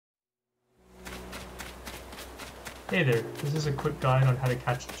Hey there, this is a quick guide on how to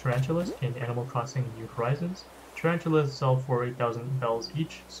catch tarantulas in Animal Crossing New Horizons. Tarantulas sell for 8,000 bells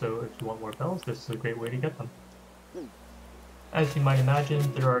each, so if you want more bells, this is a great way to get them. As you might imagine,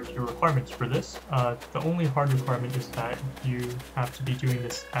 there are a few requirements for this. The only hard requirement is that you have to be doing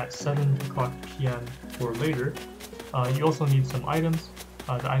this at 7 o'clock p.m. or later. You also need some items.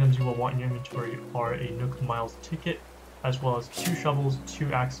 The items you will want in your inventory are a Nook Miles ticket, as well as 2 shovels,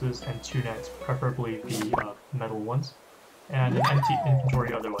 2 axes, and 2 nets, preferably the metal ones, and an empty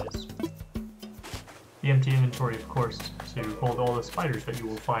inventory otherwise. The empty inventory, of course, to hold all the spiders that you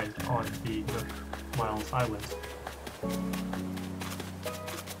will find on the Nook Miles Island.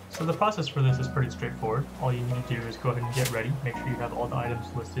 So the process for this is pretty straightforward. All you need to do is go ahead and get ready, make sure you have all the items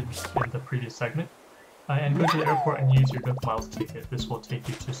listed in the previous segment, and go to the airport and use your Nook Miles ticket. This will take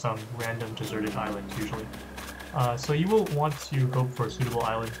you to some random deserted island, usually. So you will want to hope for a suitable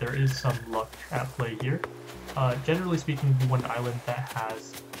island. There is some luck at play here. Generally speaking, you want an island that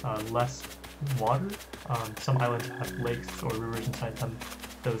has less water. Some islands have lakes or rivers inside them.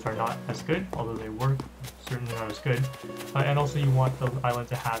 Those are not as good, although they work, certainly not as good. And also you want the island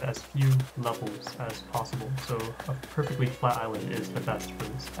to have as few levels as possible, so a perfectly flat island is the best for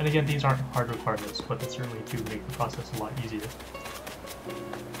this. And again, these aren't hard requirements, but they certainly do make the process a lot easier.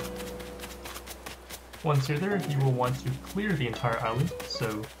 Once you're there, you will want to clear the entire island.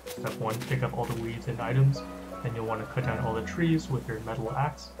 So step 1, pick up all the weeds and items. Then you'll want to cut down all the trees with your metal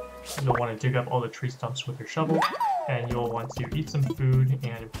axe. You'll want to dig up all the tree stumps with your shovel. And you'll want to eat some food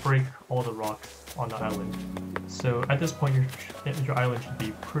and break all the rocks on the island. So at this point, your island should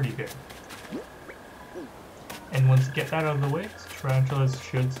be pretty big. And once you get that out of the way, tarantulas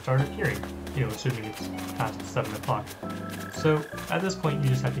should start appearing, assuming it's past 7 o'clock. So at this point, you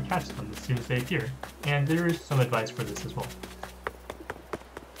just have to catch them as soon as they appear, and there is some advice for this as well.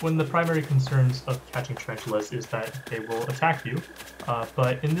 One of the primary concerns of catching tarantulas is that they will attack you,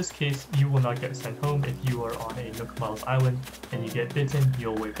 but in this case, you will not get sent home. If you are on a Nook Miles island and you get bitten,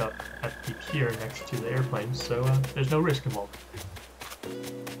 you'll wake up at the pier next to the airplane, so there's no risk involved.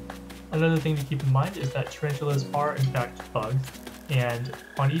 Another thing to keep in mind is that tarantulas are in fact bugs, and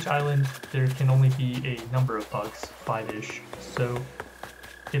on each island there can only be a number of bugs, 5-ish, so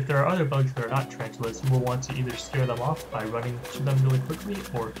if there are other bugs that are not tarantulas, you will want to either scare them off by running to them really quickly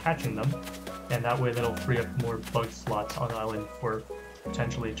or catching them, and that way that'll free up more bug slots on the island for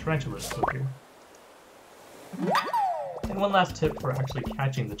potentially tarantulas to appear. And one last tip for actually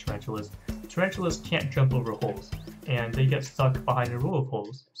catching the tarantulas. Tarantulas can't jump over holes, and they get stuck behind a row of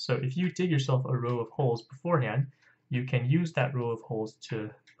holes. So if you dig yourself a row of holes beforehand, you can use that row of holes to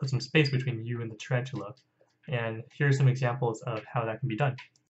put some space between you and the tarantula. And here are some examples of how that can be done.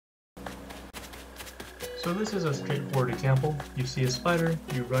 So this is a straightforward example. You see a spider,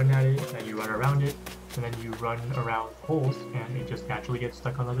 you run at it, and you run around it, and then you run around holes, and it just naturally gets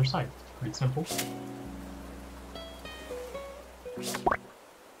stuck on the other side. It's pretty simple.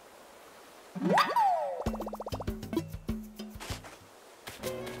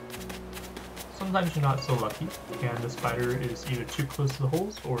 Sometimes you're not so lucky, and the spider is either too close to the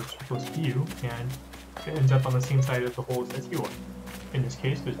holes or too close to you, and it ends up on the same side of the holes as you are. In this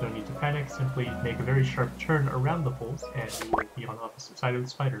case, there's no need to panic, simply make a very sharp turn around the holes, and you will be on the opposite side of the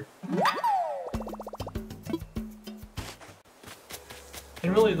spider.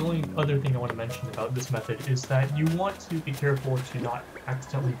 And really, the only other thing I want to mention about this method is that you want to be careful to not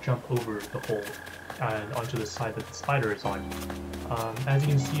accidentally jump over the hole and onto the side that the spider is on. As you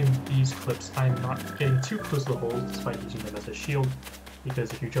can see in these clips, I'm not getting too close to the holes despite using them as a shield,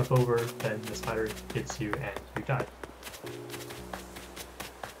 because if you jump over, then the spider hits you and you die.